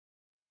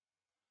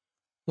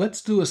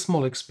Let's do a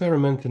small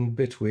experiment in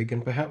Bitwig,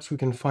 and perhaps we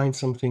can find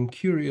something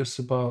curious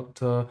about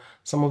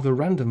some of the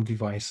random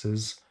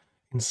devices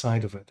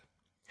inside of it.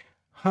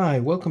 Hi,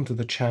 welcome to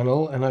the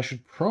channel, and I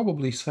should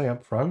probably say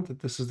up front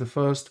that this is the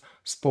first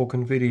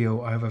spoken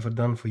video I've ever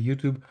done for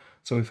YouTube,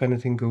 so if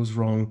anything goes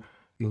wrong,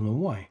 you'll know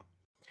why.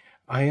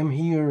 I am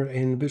here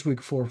in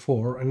Bitwig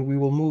 4.4, and we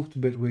will move to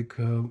Bitwig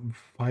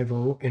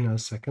 5.0 in a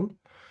second.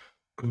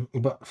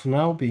 But for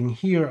now, being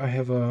here,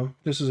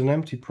 this is an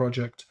empty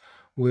project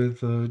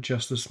with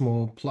just a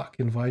small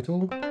plug-in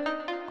Vital.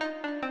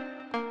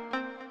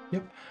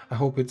 Yep, I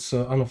hope it's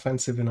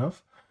unoffensive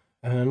enough.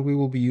 And we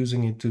will be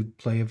using it to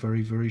play a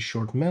very, very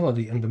short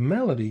melody. And the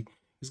melody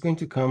is going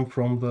to come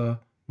from the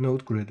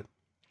note grid.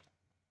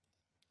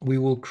 We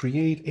will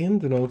create in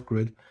the note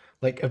grid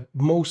like a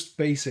most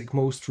basic,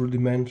 most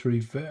rudimentary,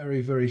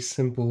 very, very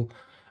simple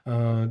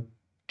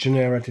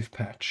generative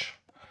patch.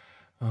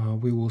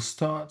 We will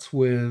start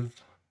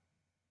with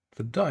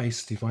the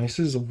dice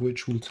devices, of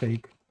which we'll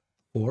take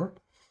 4.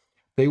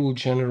 They will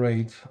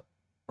generate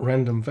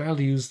random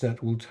values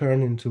that will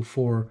turn into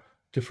 4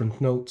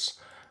 different notes,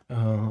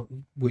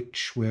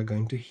 which we're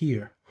going to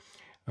hear.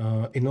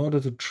 In order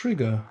to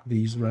trigger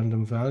these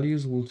random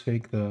values, we'll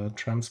take the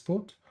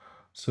transport.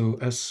 So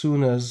as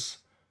soon as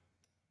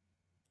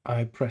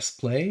I press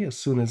play, as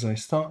soon as I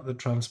start the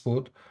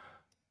transport,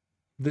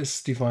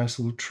 this device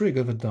will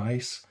trigger the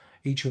dice.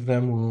 Each of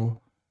them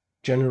will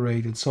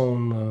generate its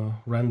own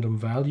random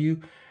value,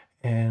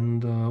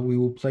 and we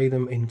will play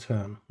them in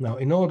turn. Now,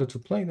 in order to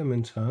play them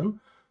in turn,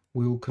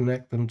 we will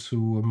connect them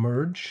to a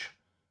merge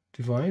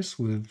device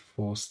with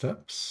 4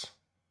 steps.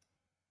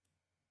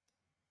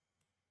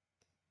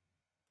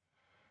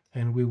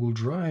 And we will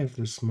drive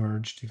this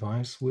merge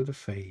device with a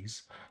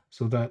phase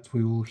so that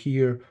we will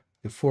hear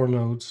the 4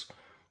 notes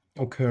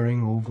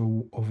occurring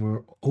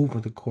over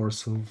the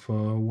course of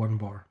 1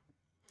 bar.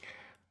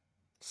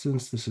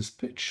 Since this is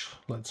pitch,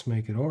 let's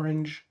make it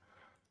orange.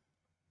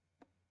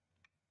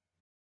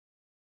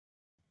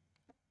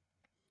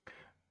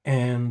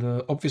 And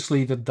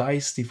obviously the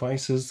dice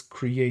devices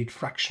create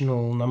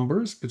fractional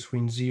numbers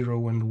between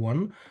 0 and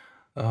 1.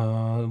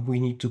 We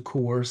need to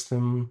coerce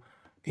them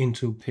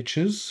into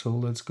pitches. So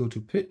let's go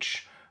to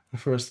pitch and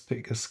first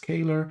pick a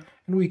scalar,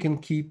 and we can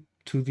keep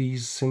to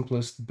these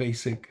simplest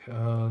basic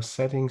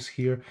settings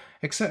here,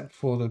 except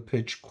for the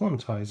pitch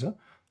quantizer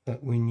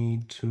that we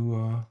need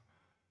to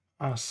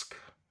ask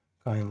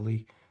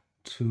kindly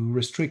to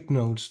restrict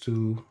notes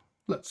to,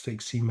 let's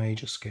take C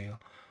major scale.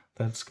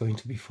 That's going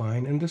to be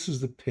fine. And this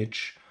is the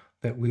pitch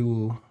that we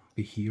will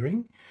be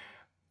hearing.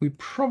 We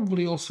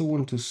probably also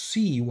want to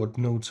see what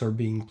notes are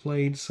being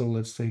played. So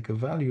let's take a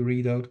value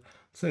readout,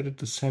 set it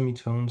to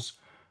semitones,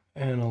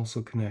 and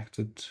also connect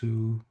it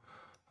to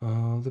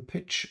the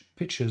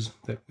pitches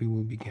that we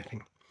will be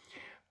getting.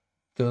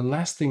 The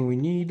last thing we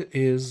need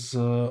is,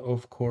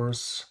 of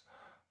course,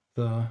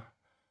 a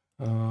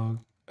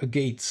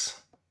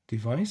gates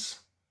device,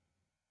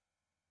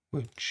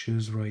 which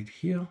is right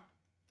here.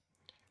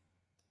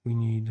 We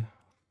need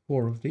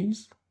 4 of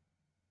these.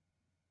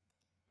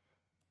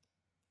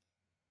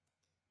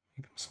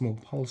 Make them small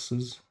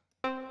pulses.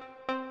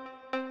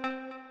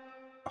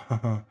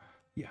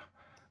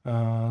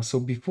 Yeah. So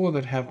before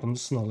that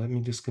happens, now let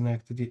me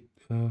disconnect it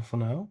for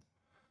now.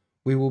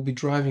 We will be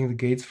driving the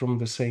gates from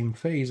the same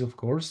phase, of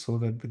course, so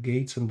that the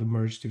gates and the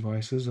merge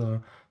devices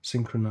are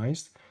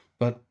synchronized.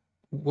 But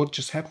what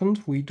just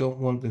happened? We don't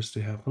want this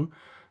to happen.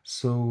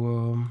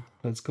 So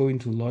let's go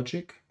into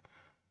logic,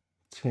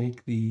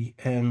 take the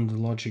AND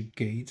logic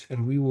gate,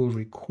 and we will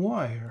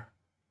require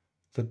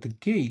that the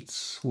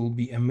gates will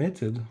be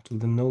emitted to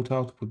the note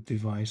output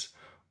device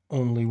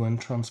only when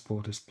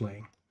transport is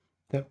playing.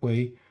 That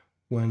way,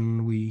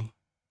 when we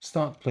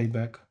start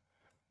playback,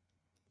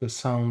 the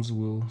sounds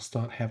will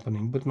start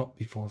happening, but not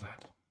before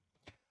that.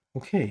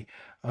 Okay,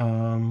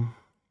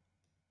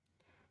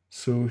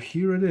 so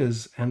here it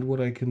is, and what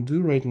I can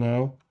do right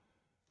now,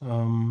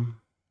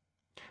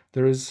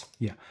 there is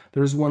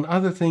one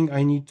other thing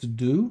I need to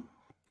do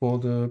for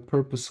the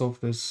purpose of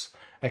this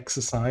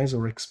exercise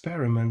or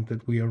experiment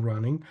that we are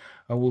running.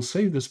 I will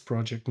save this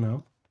project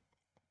now,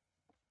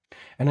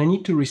 and I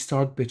need to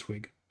restart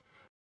Bitwig.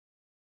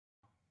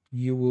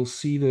 You will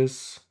see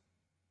this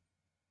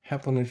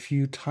happen a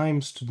few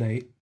times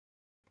today,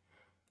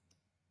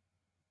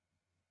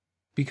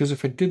 because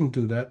if I didn't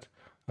do that,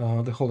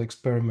 the whole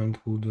experiment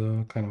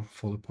would kind of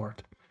fall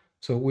apart.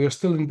 So we are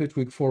still in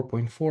Bitwig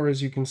 4.4,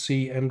 as you can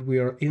see, and we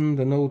are in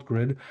the note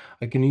grid.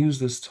 I can use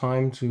this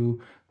time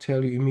to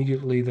tell you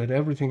immediately that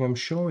everything I'm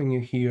showing you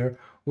here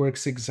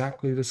works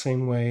exactly the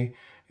same way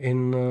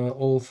in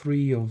all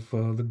 3 of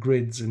the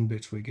grids in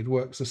Bitwig. It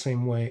works the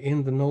same way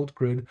in the note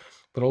grid,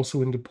 but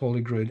also in the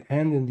poly grid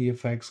and in the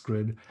effects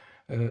grid.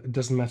 It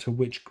doesn't matter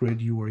which grid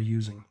you are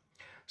using.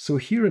 So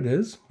here it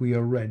is. We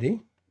are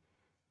ready.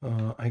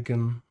 I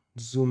can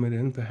zoom it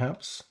in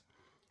perhaps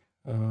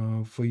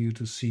for you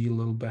to see a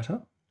little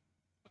better.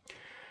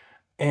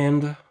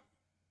 And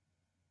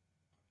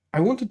I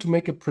wanted to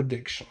make a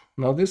prediction.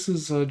 Now this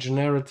is a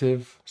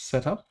generative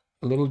setup,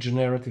 a little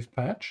generative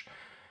patch.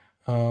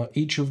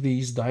 Each of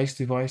these dice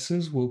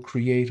devices will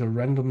create a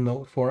random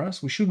note for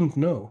us. We shouldn't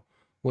know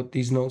what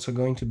these notes are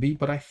going to be,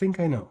 but I think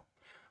I know.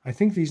 I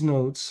think these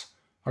notes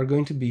are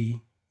going to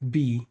be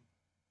B,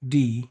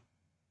 D,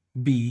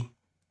 B,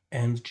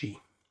 and G.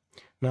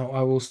 Now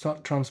I will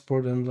start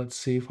transport and let's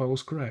see if I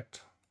was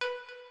correct.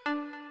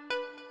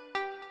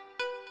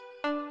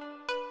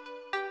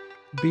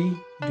 B,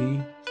 D,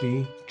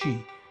 B,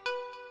 G.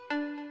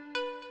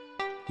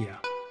 Yeah.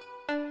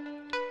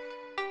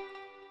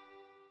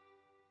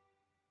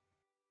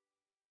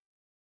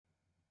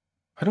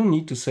 I don't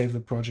need to save the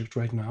project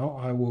right now.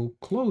 I will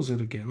close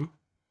it again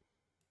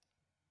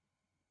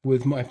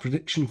with my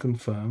prediction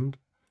confirmed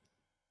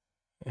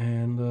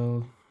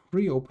and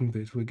reopen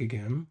Bitwig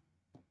again.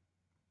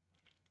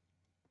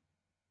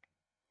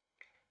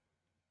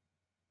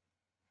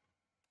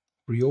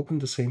 Reopen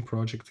the same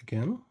project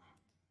again.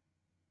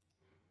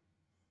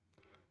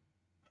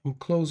 I'm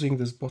closing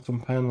this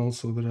bottom panel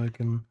so that I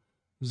can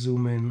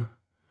zoom in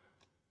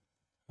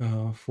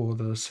for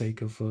the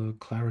sake of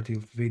clarity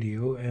of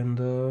video,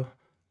 and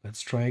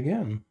let's try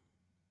again.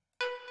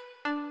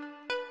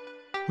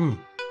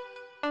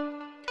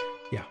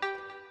 Yeah,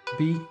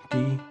 B,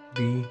 D,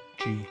 B,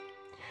 G.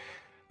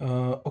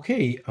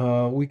 Okay,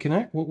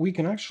 what we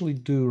can actually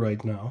do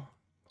right now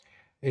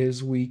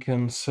is we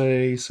can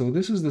say, so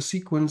this is the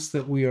sequence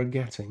that we are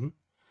getting.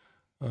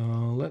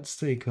 Let's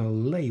take a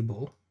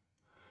label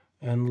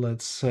and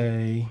let's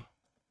say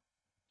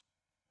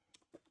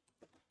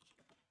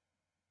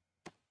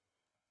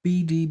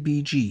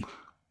BDBG.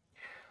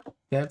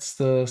 That's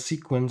the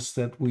sequence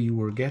that we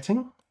were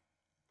getting.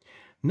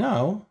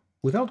 Now,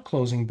 without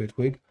closing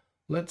Bitwig,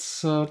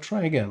 let's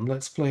try again.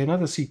 Let's play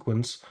another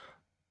sequence.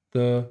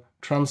 The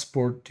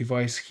transport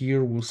device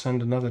here will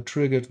send another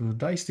trigger to the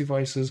dice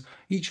devices.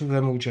 Each of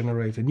them will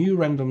generate a new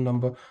random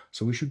number,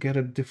 so we should get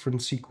a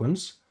different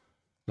sequence.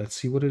 Let's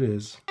see what it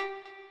is.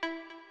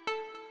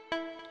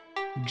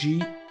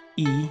 G,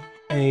 E,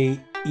 A,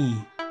 E.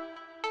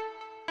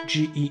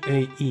 G, E,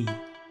 A, E.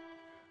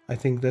 I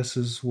think this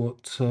is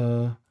what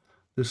I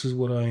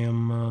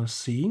am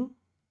seeing.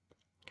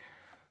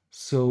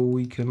 So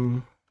we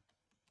can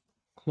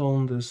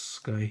clone this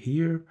guy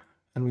here,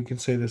 and we can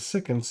say the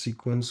second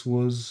sequence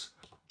was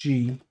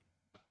G,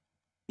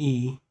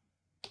 E,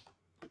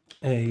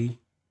 A,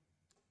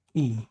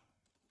 E.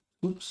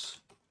 Oops.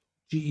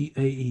 G, E,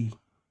 A, E.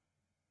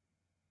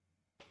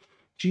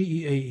 G,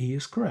 E, A, E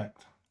is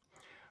correct.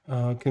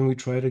 Can we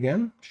try it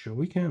again? Sure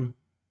we can.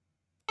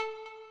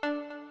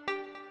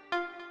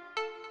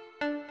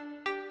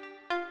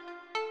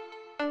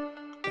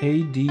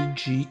 A, D,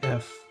 G,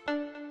 F.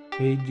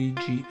 A, D,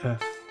 G,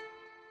 F.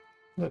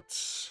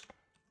 Let's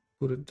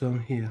put it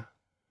down here.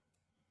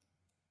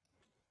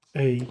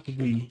 A,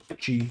 B,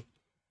 G,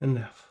 and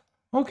F.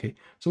 Okay,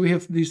 so we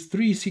have these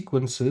three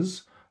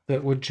sequences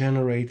that were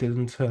generated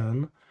in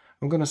turn.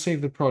 I'm going to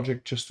save the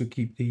project just to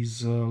keep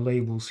these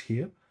labels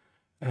here.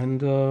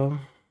 And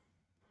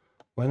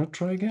why not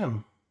try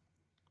again?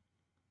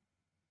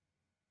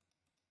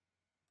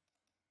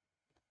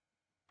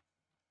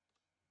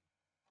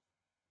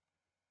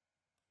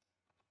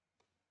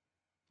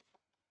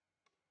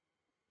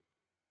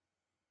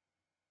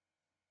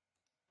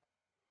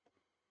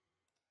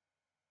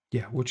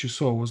 Yeah, what you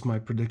saw was my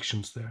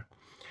predictions there.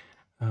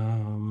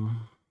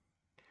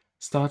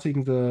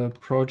 Starting the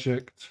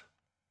project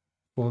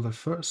for the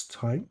first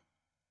time.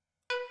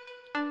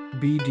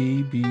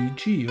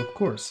 BDBG, of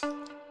course.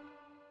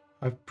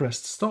 I've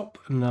pressed stop,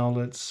 and now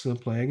let's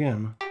play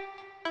again.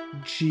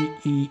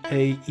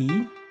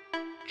 GEAE,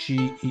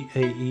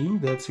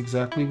 GEAE, that's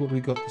exactly what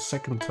we got the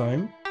second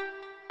time.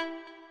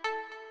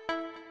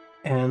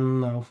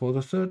 And now for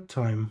the third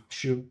time.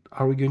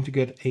 Are we going to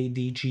get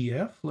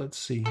ADGF? Let's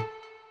see.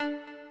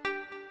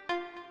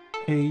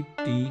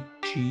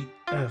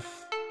 ADGF.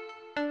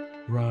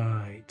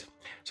 Right.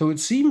 So it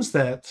seems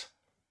that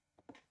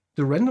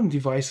the random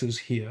devices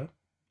here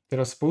that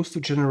are supposed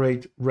to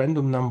generate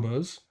random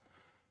numbers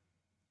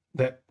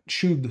that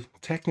should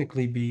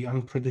technically be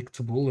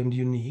unpredictable and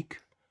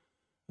unique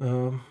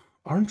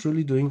aren't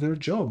really doing their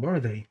job, are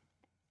they?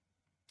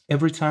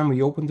 Every time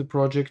we open the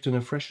project in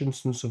a fresh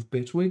instance of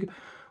Bitwig,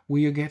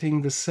 we are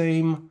getting the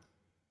same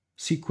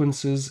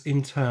sequences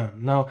in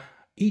turn. Now,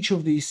 each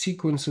of these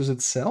sequences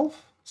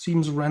itself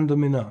seems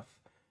random enough.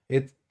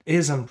 It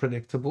is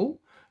unpredictable.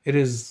 It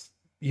is,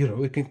 you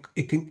know, it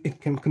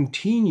can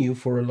continue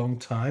for a long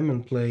time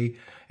and play,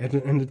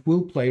 and it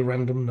will play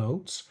random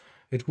notes.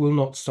 It will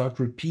not start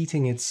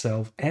repeating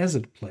itself as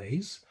it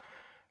plays.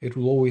 It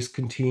will always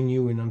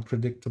continue in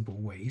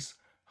unpredictable ways.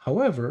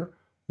 However,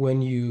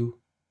 when you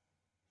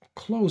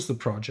close the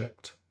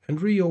project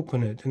and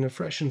reopen it in a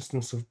fresh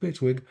instance of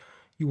Bitwig,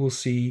 you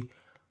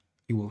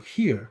will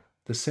hear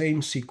the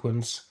same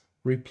sequence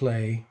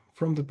replay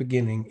from the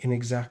beginning in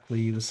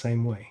exactly the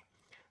same way.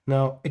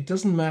 Now, it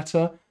doesn't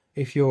matter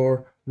if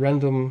your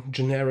random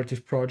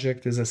generative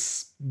project is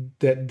as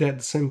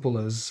dead simple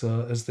as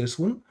this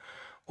one,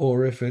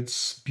 or if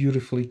it's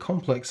beautifully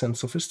complex and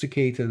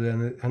sophisticated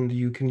and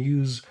you can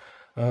use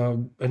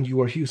and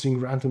you are using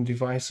random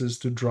devices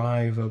to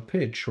drive a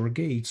pitch or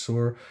gates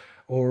or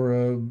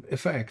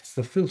effects,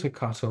 the filter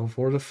cutoff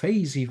or the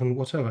phase, even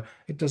whatever,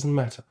 it doesn't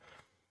matter.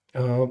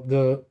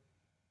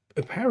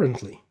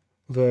 Apparently,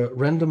 the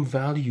random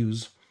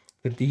values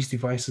that these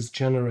devices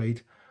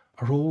generate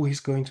are always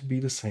going to be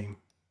the same,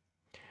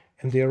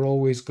 and they are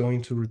always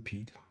going to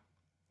repeat.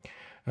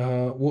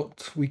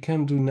 What we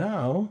can do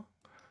now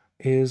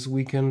is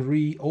we can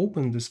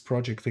reopen this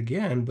project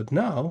again, but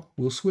now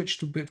we'll switch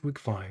to Bitwig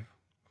 5.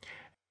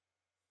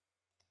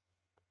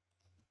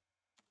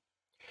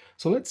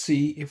 So let's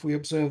see if we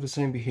observe the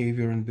same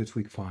behavior in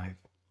Bitwig 5.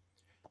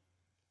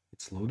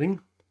 It's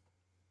loading.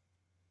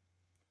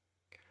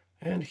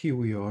 And here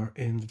we are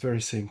in the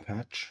very same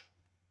patch.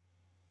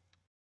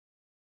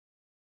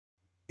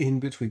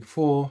 In Bitwig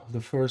 4,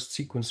 the first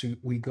sequence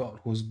we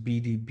got was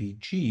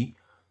BDBG.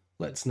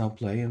 Let's now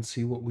play and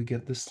see what we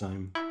get this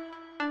time.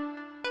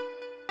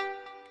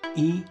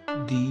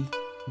 EDBG.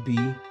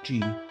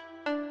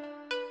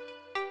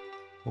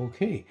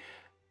 Okay,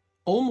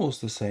 almost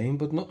the same,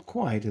 but not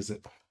quite, is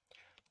it?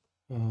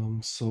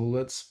 So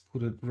let's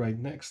put it right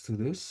next to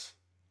this.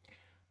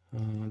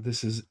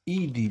 This is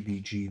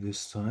EDBG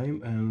this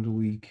time, and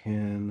we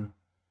can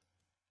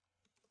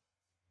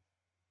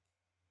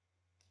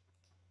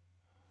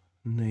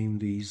name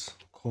these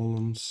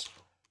columns.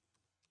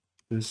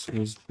 This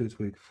was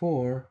Bitwig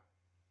 4,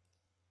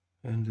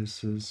 and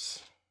this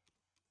is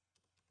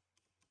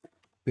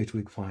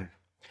Bitwig 5.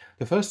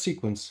 The first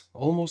sequence,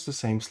 almost the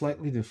same,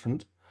 slightly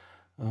different.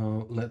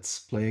 Let's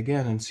play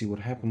again and see what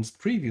happens.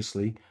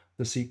 Previously,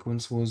 the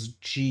sequence was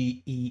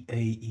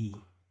GEAE.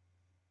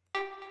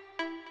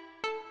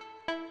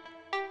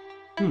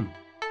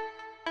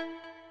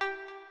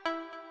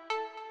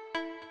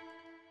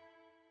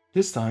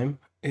 This time,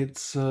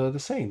 it's the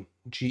same,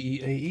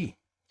 GEAE.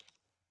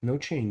 No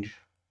change.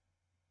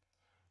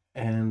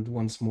 And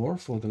once more,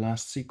 for the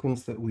last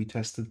sequence that we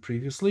tested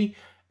previously,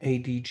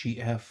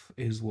 ADGF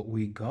is what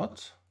we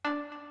got.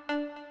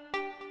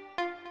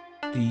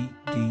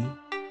 DDGF.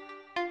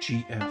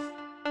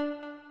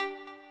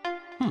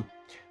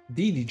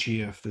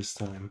 DDGF this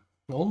time.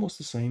 Almost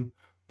the same,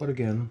 but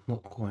again,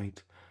 not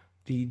quite.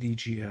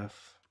 DDGF.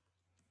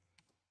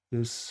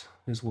 This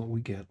is what we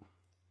get.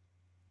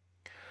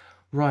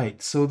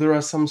 Right, so there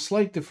are some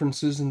slight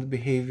differences in the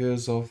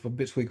behaviors of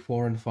Bitwig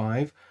 4 and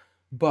 5,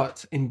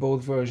 but in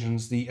both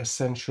versions, the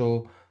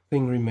essential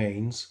thing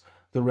remains.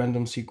 The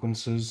random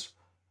sequences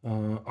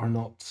are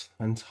not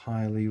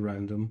entirely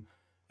random,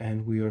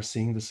 and we are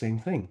seeing the same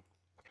thing.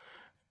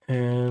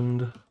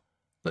 And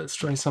let's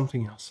try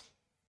something else.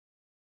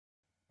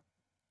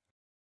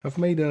 I've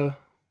made a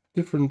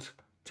different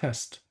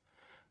test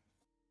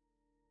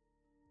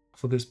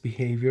for this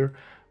behavior.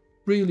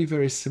 Really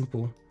very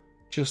simple.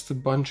 Just a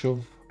bunch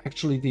of,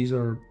 actually these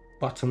are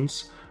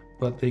buttons,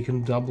 but they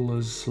can double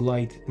as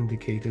light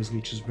indicators,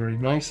 which is very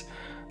nice.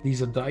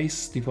 These are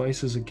dice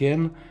devices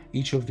again.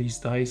 Each of these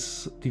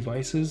dice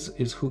devices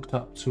is hooked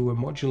up to a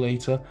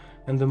modulator,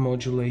 and the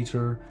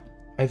modulator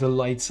either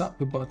lights up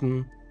a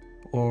button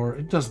or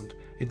it doesn't.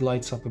 It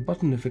lights up a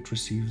button if it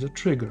receives a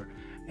trigger,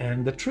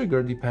 and the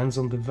trigger depends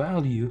on the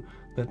value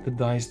that the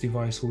dice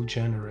device will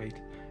generate.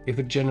 If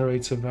it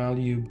generates a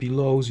value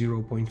below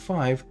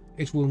 0.5,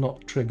 it will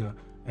not trigger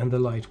and the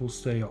light will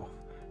stay off.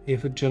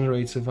 If it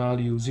generates a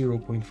value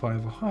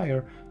 0.5 or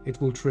higher,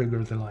 it will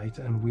trigger the light,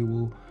 and we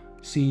will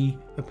see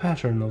a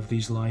pattern of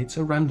these lights,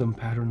 a random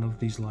pattern of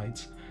these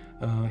lights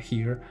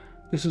here.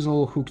 This is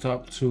all hooked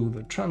up to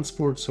the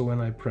transport, so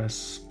when I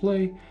press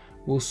play,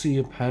 we'll see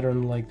a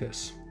pattern like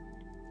this.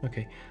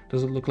 Okay,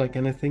 does it look like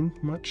anything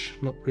much?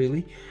 Not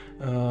really.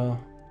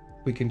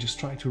 We can just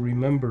try to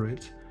remember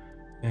it,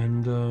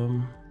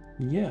 and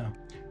yeah,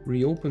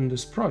 reopen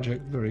this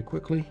project very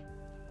quickly.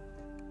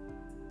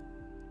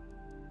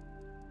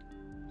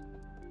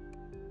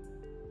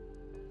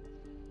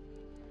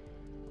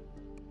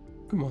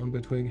 Come on,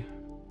 Bitwig.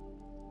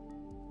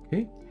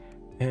 Okay,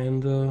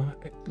 and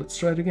let's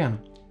try it again.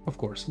 Of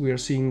course, we are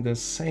seeing the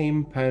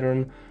same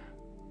pattern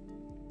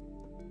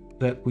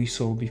that we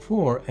saw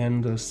before,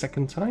 and the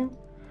second time,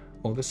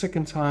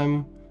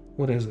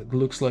 what is it? It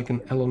looks like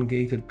an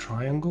elongated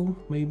triangle,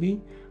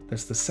 maybe.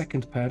 That's the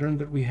second pattern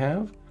that we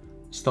have.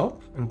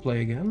 Stop and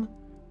play again.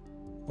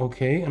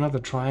 Okay, another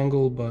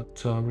triangle, but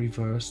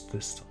reversed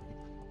this time.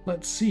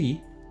 Let's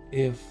see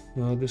if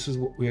this is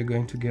what we are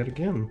going to get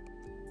again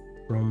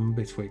from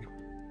Bitwig.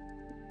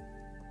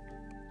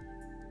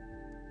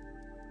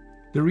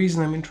 The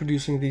reason I'm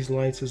introducing these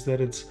lights is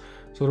that it's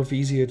sort of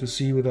easier to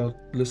see without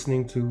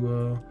listening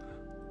to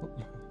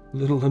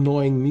little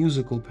annoying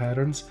musical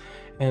patterns,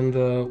 and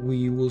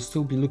we will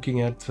still be looking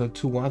at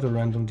two other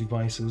random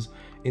devices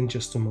in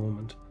just a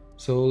moment.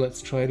 So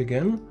let's try it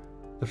again.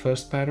 The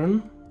first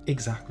pattern,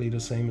 exactly the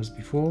same as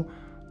before.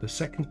 The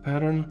second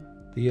pattern,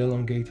 the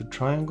elongated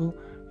triangle,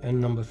 and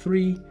number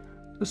 3,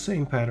 the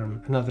same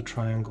pattern, another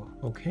triangle.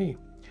 Okay,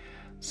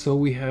 so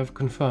we have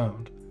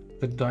confirmed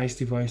that dice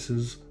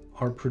devices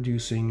are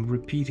producing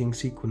repeating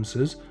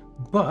sequences,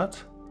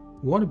 but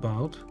what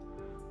about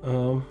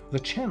the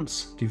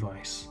chance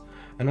device?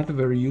 another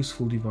very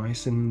useful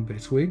device in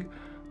Bitwig,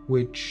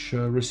 which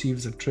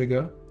receives a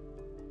trigger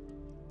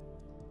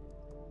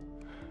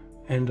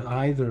and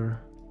either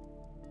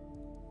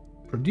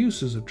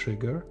produces a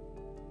trigger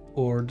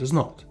or does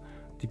not,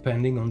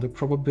 depending on the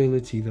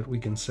probability that we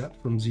can set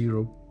from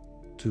 0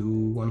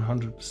 to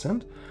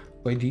 100%.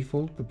 By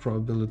default, the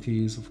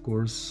probability is, of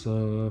course,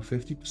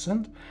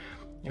 50%.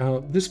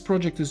 This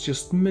project is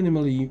just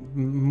minimally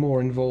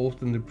more involved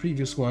than the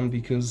previous one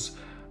because,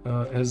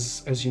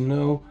 as you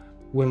know,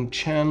 when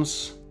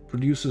chance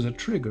produces a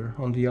trigger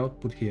on the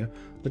output here,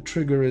 the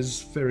trigger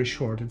is very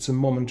short. It's a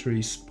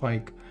momentary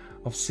spike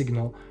of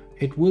signal.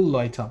 It will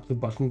light up the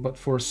button, but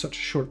for such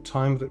a short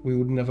time that we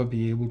would never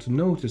be able to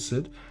notice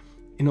it.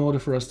 In order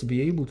for us to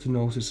be able to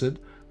notice it,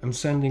 I'm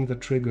sending the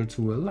trigger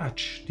to a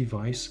latch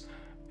device,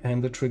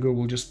 and the trigger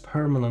will just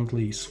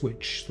permanently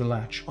switch the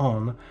latch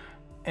on,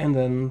 and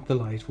then the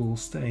light will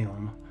stay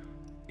on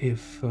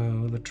if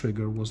the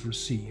trigger was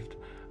received.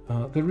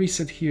 The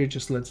reset here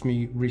just lets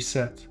me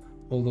reset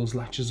all those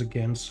latches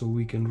again so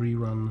we can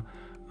rerun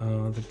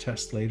the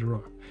test later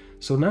on.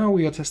 So now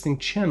we are testing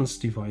chance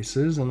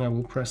devices, and I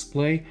will press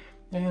play,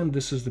 and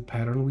this is the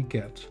pattern we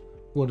get.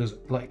 What is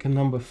it? Like a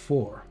number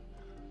 4.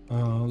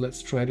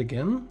 Let's try it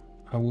again.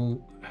 I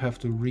will have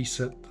to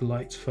reset the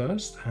lights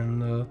first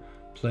and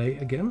play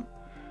again.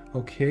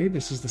 Okay,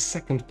 this is the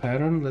second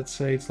pattern. Let's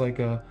say it's like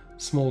a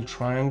small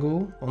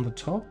triangle on the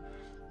top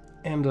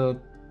and a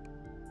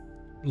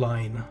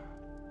line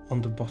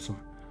on the bottom.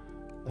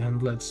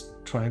 And let's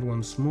try it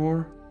once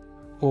more.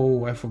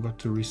 Oh, I forgot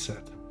to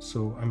reset,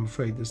 so I'm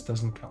afraid this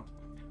doesn't count.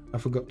 I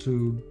forgot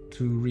to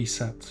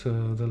reset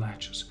the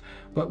latches.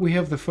 But we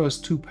have the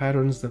first two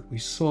patterns that we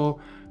saw,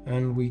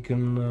 and we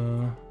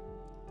can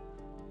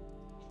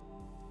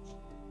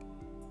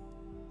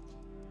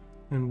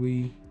and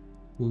we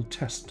will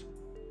test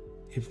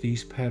if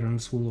these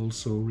patterns will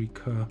also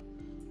recur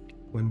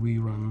when we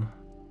run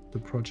the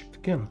project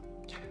again.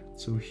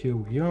 So here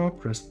we are,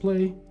 press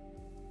play.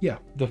 Yeah,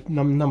 the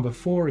number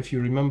 4, if you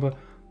remember,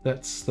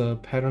 that's the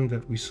pattern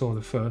that we saw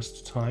the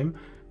first time,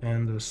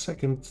 and the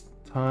second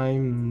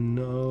time,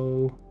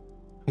 no,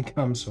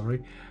 I'm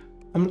sorry.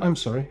 I'm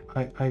sorry,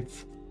 I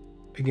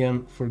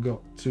again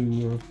forgot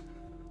to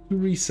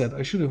reset.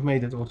 I should have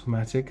made it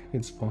automatic.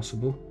 It's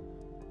possible.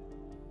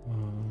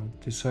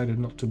 Decided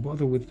not to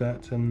bother with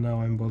that, and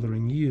now I'm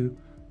bothering you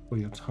for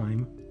your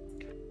time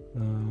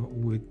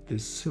with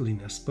this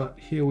silliness. But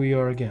here we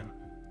are again.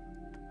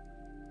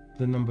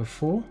 The number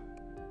 4,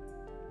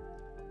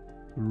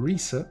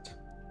 reset,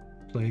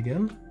 play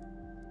again,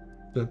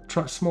 the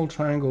small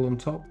triangle on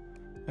top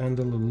and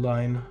the little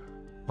line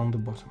on the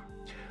bottom.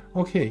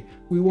 Okay,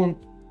 we won't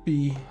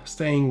be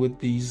staying with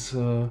these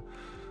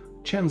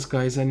chance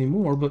guys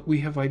anymore, but we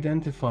have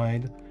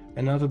identified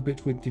another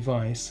Bitwig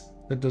device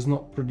that does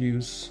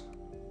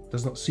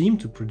not seem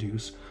to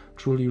produce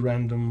truly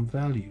random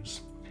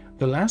values.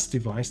 The last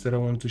device that I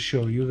want to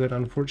show you that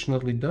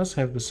unfortunately does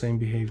have the same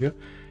behavior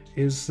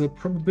is the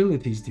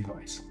probabilities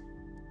device.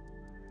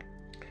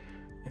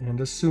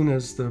 And as soon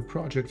as the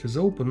project is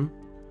open,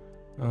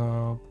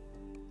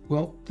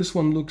 well, this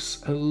one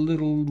looks a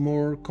little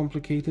more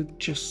complicated,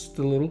 just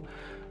a little.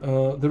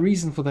 The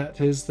reason for that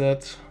is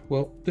that,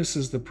 well, this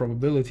is the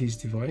probabilities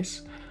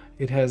device.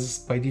 It has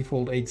by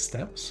default 8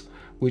 steps,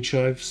 which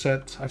I've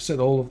set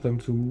all of them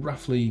to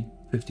roughly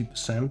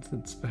 50%.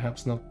 It's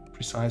perhaps not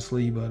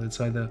precisely, but it's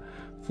either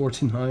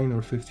 49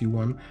 or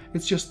 51.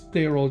 It's just,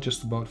 they're all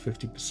just about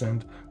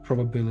 50%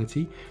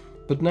 probability.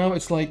 But now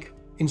it's like,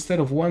 instead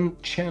of one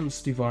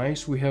chance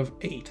device, we have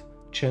 8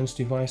 chance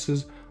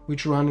devices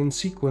which run in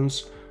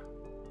sequence,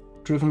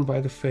 driven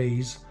by the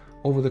phase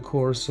over the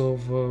course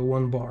of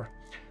 1 bar.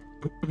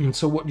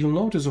 So what you'll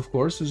notice, of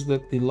course, is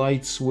that the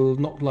lights will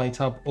not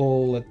light up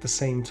all at the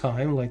same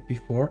time like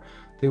before.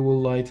 They will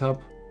light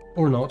up,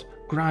 or not,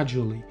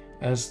 gradually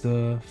as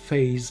the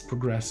phase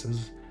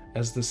progresses,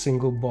 as the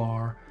single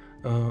bar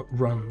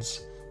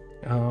runs.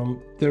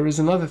 There is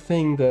another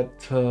thing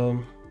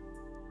that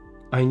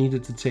I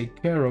needed to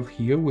take care of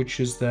here, which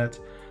is that,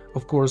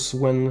 of course,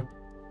 when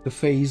the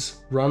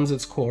phase runs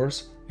its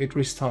course, it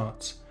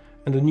restarts,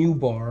 and a new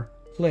bar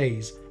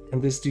plays,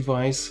 and this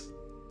device,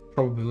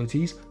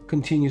 probabilities,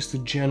 continues to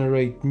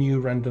generate new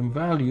random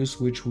values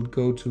which would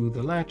go to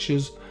the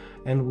latches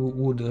and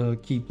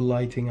would keep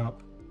lighting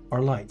up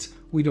our lights.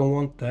 We don't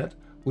want that.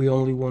 We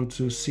only want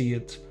to see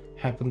it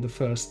happen the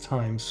first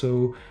time.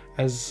 So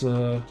as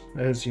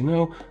you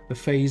know, the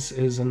phase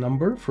is a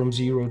number from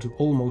 0 to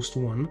almost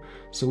 1,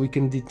 so we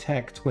can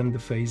detect when the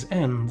phase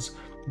ends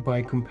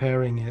by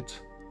comparing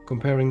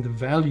the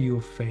value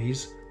of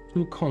phase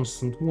to a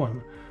constant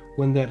 1.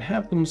 When that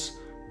happens,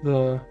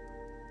 the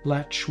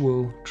latch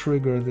will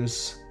trigger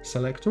this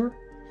selector.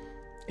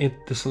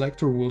 The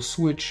selector will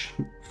switch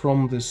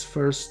from this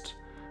first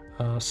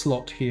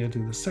slot here to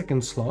the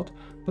second slot,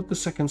 but the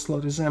second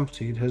slot is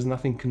empty. It has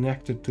nothing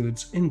connected to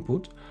its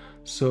input,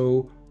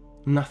 so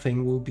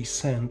nothing will be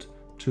sent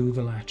to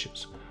the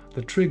latches.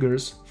 The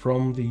triggers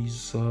from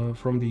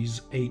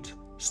these 8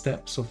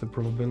 steps of the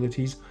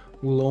probabilities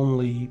will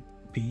only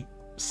be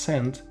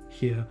sent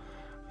here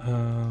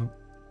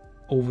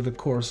over the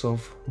course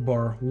of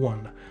bar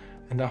 1,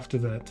 and after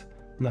that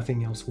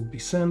nothing else will be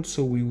sent,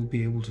 so we will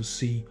be able to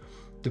see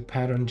the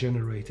pattern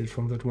generated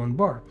from that one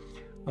bar.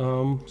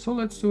 So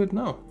let's do it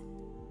now.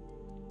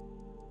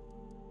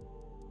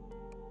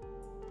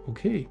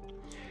 Okay,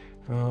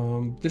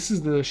 this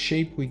is the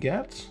shape we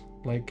get,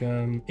 like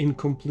an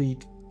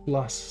incomplete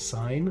plus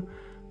sign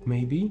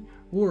maybe,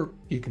 or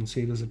you can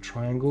see it as a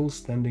triangle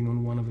standing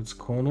on one of its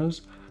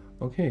corners.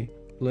 Okay,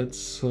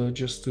 let's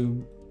just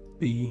to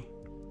be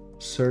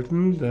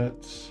certain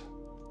that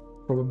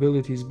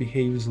probabilities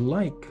behaves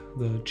like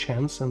the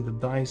chance and the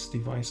dice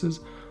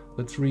devices,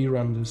 let's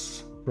rerun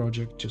this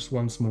project just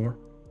once more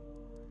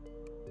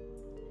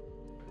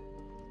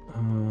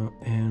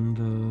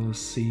and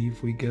see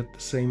if we get the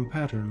same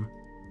pattern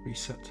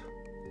reset.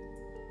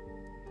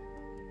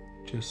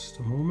 Just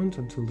a moment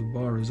until the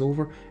bar is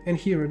over, and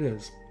here it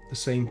is, the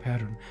same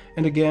pattern.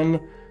 And again,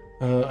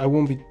 I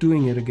won't be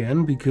doing it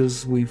again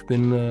because we've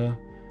been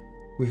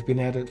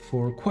at it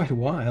for quite a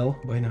while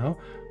by now,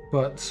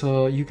 but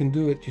you can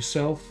do it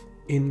yourself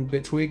in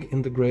Bitwig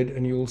in the grid,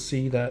 and you'll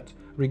see that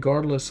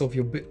regardless of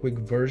your Bitwig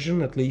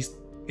version, at least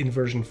in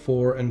version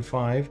 4 and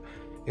 5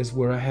 is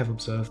where I have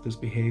observed this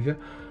behavior,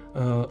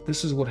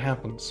 this is what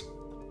happens.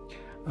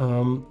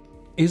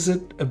 Is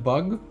it a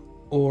bug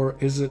or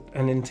is it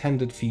an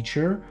intended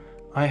feature?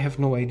 I have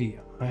no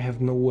idea. I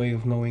have no way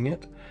of knowing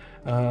it.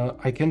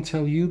 I can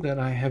tell you that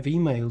I have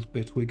emailed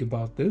Bitwig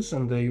about this,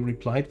 and they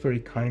replied very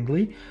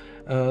kindly,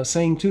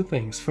 saying two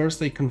things. First,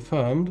 they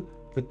confirmed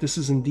that this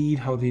is indeed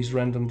how these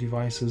random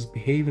devices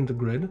behave in the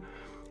grid,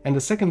 and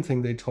the second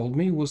thing they told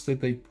me was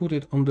that they put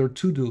it on their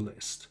to-do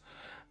list.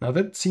 Now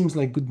that seems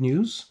like good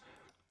news,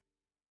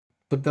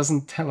 but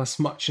doesn't tell us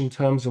much in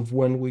terms of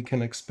when we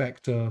can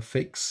expect a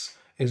fix.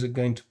 Is it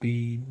going to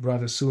be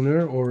rather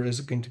sooner, or is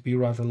it going to be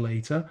rather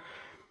later?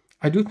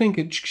 I do think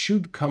it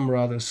should come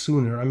rather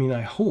sooner. I mean,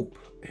 I hope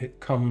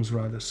it comes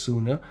rather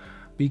sooner,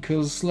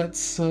 because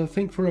let's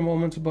think for a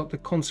moment about the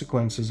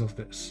consequences of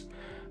this.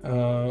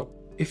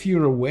 If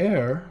you're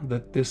aware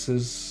that this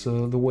is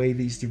the way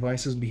these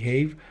devices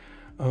behave,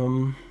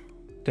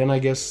 then I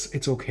guess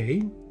it's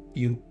okay.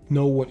 You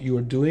know what you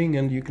are doing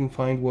and you can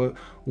find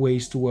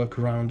ways to work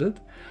around it.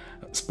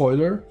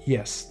 Spoiler,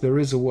 yes, there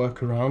is a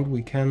workaround.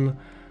 We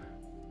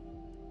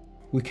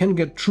can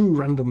get true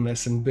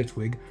randomness in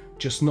Bitwig,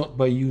 just not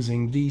by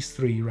using these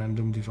three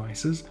random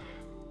devices.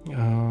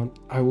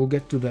 I will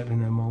get to that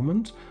in a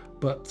moment,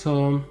 but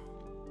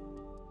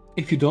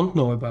if you don't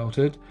know about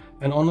it,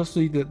 and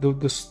honestly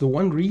the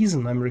one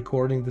reason I'm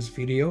recording this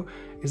video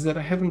is that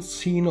I haven't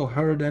seen or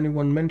heard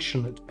anyone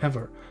mention it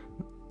ever.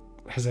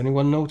 Has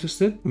anyone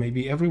noticed it?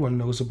 Maybe everyone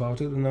knows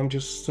about it and I'm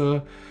just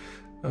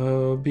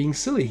being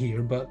silly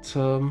here, but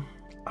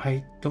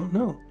I don't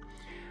know.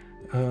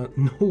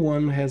 No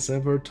one has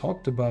ever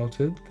talked about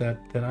it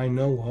that I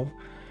know of,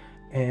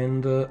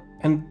 and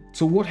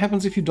so what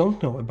happens if you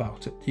don't know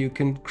about it? You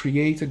can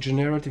create a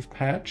generative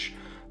patch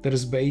that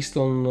is based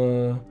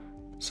on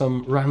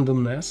some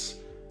randomness.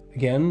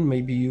 Again,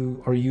 maybe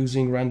you are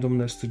using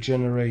randomness to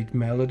generate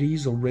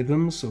melodies or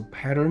rhythms or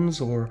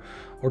patterns or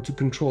to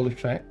control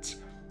effects,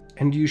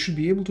 and you should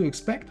be able to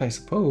expect, I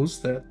suppose,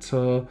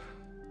 that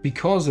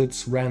because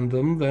it's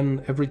random,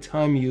 then every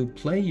time you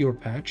play your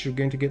patch, you're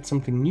going to get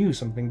something new,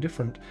 something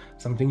different,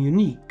 something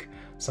unique,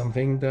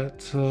 something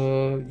that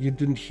you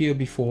didn't hear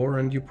before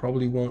and you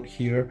probably won't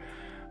hear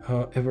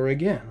ever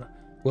again.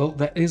 Well,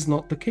 that is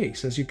not the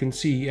case, as you can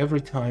see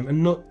every time,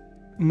 and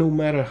no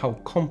matter how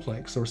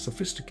complex or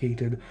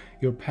sophisticated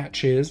your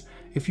patch is,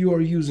 if you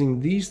are using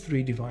these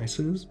three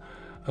devices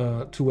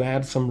to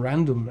add some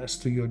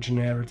randomness to your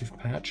generative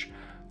patch,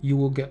 you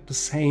will get the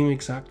same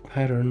exact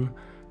pattern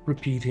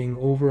repeating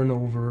over and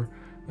over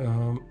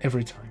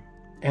every time.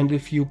 And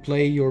if you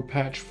play your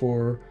patch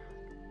for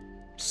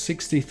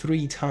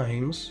 63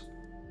 times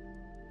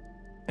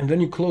and then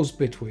you close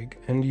Bitwig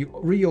and you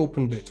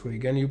reopen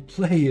Bitwig and you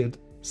play it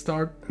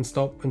start and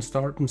stop and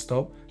start and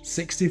stop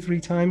 63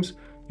 times,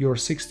 your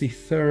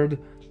 63rd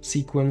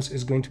sequence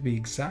is going to be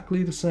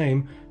exactly the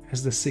same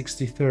as the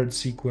 63rd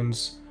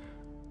sequence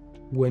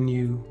when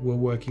you were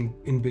working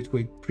in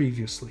Bitwig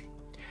previously.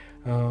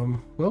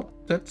 Well,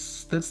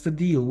 that's the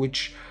deal,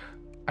 which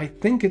I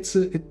think it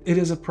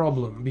is a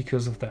problem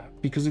because of that.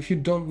 Because if you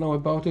don't know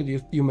about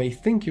it, you may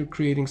think you're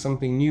creating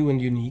something new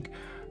and unique,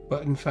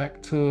 but in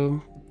fact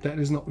that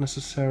is not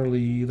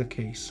necessarily the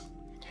case.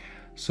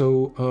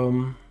 So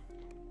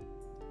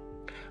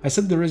I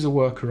said there is a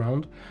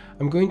workaround.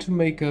 I'm going to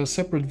make a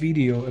separate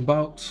video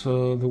about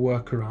the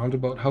workaround,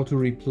 about how to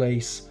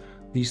replace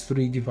these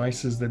three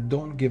devices that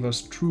don't give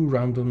us true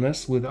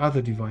randomness with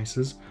other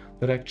devices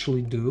that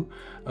actually do,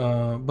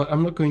 but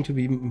I'm not going to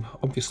be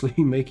obviously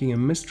making a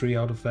mystery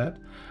out of that.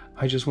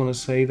 I just want to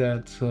say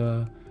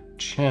that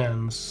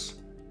chance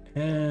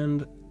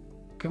and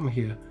come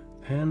here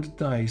and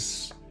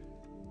dice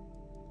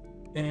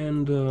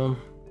and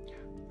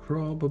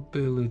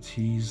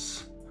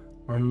probabilities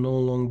are no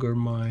longer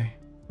my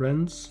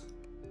friends.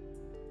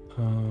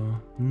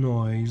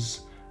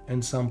 Noise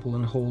and sample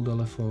and hold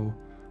LFO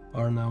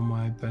are now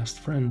my best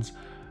friends.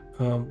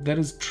 That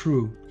is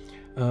true.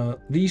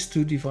 These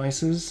two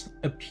devices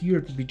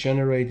appear to be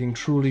generating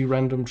truly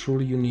random,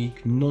 truly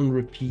unique,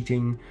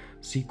 non-repeating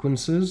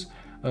sequences.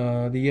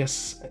 The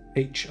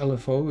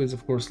SHLFO is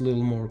of course a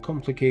little more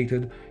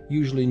complicated.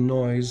 Usually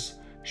noise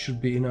should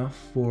be enough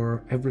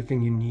for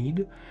everything you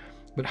need.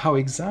 But how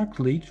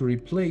exactly to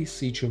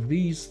replace each of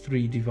these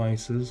three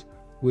devices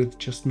with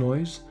just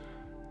noise,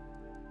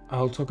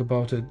 I'll talk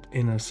about it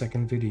in a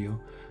second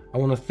video. I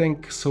want to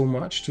thank so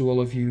much to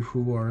all of you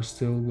who are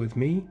still with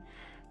me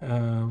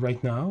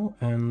right now,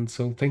 and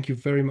so thank you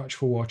very much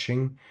for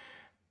watching,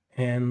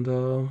 and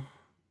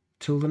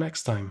till the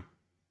next time.